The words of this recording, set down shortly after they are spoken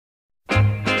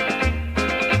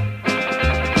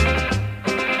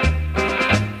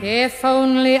If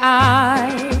only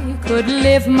I could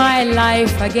live my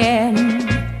life again,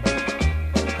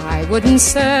 I wouldn't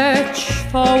search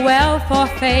for wealth or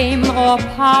fame or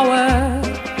power.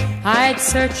 I'd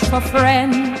search for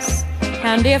friends,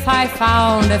 and if I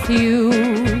found a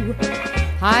few,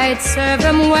 I'd serve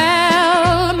them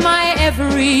well my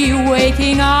every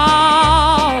waking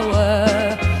hour.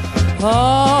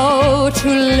 Oh, to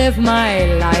live my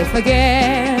life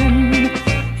again.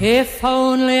 If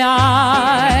only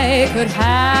I could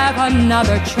have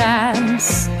another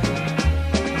chance,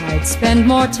 I'd spend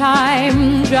more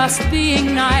time just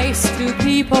being nice to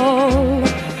people.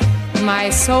 My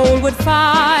soul would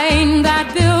find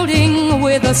that building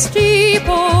with a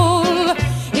steeple.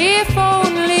 If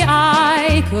only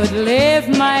I could live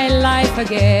my life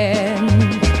again.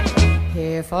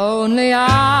 If only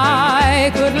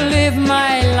I could live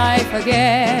my life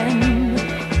again.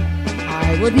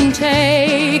 I wouldn't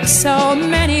take so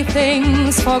many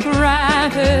things for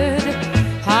granted.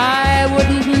 I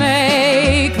wouldn't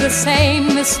make the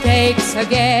same mistakes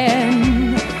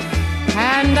again.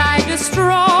 And I'd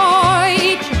destroy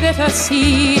each bitter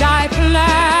seed I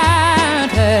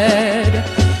planted.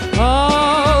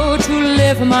 Oh, to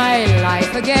live my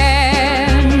life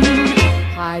again.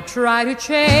 I'd try to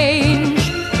change,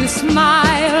 to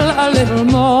smile a little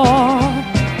more.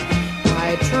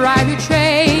 I'd try to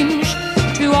change,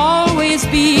 to always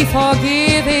be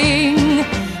forgiving.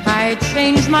 I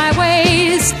change my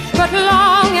ways, but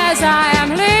long as I am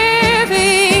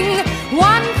living,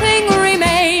 one